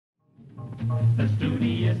The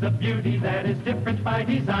Studi is a beauty that is different by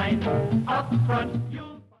design. Up front,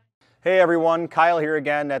 Hey everyone, Kyle here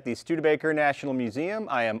again at the Studebaker National Museum.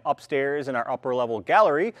 I am upstairs in our upper level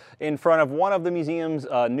gallery in front of one of the museum's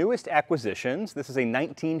newest acquisitions. This is a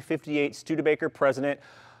 1958 Studebaker President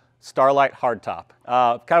Starlight Hardtop.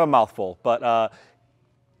 Kind of a mouthful, but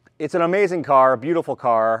it's an amazing car, a beautiful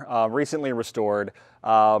car, recently restored.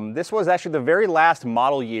 This was actually the very last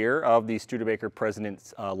model year of the Studebaker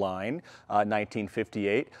President's line,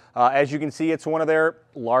 1958. As you can see, it's one of their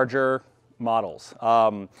larger models.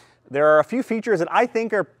 There are a few features that I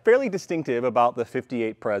think are fairly distinctive about the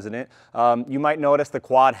 58 President. You might notice the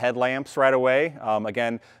quad headlamps right away.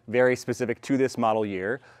 Again, very specific to this model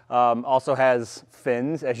year. Also has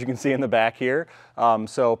fins, as you can see in the back here.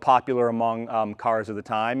 So popular among cars of the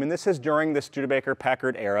time. And this is during the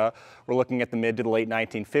Studebaker-Packard era. We're looking at the mid to the late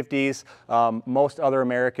 1950s. Most other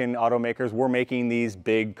American automakers were making these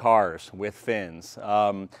big cars with fins.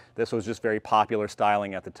 This was just very popular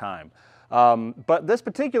styling at the time. But this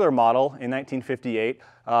particular model in 1958,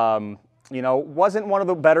 wasn't one of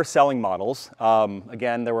the better selling models.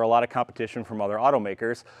 Again, there were a lot of competition from other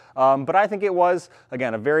automakers, but I think it was,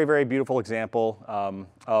 again, a very, very beautiful example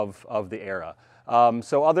of the era.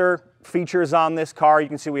 So other features on this car, you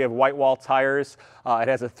can see we have white wall tires. It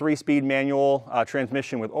has a 3-speed manual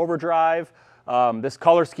transmission with overdrive. This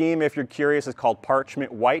color scheme, if you're curious, is called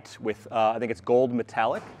parchment white with, I think it's gold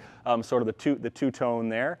metallic, sort of the two-tone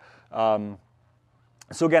there.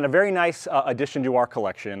 So again, a very nice addition to our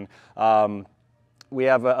collection. We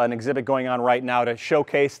have an exhibit going on right now to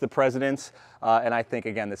showcase the presidents, and I think,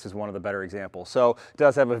 again, this is one of the better examples. So it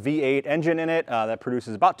does have a V8 engine in it that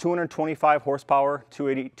produces about 225 horsepower,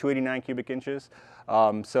 289 cubic inches.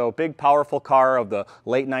 So big, powerful car of the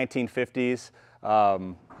late 1950s.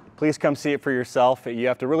 Please come see it for yourself. You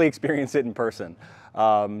have to really experience it in person.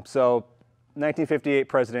 So 1958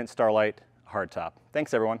 President Starlight Hardtop.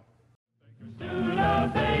 Thanks, everyone.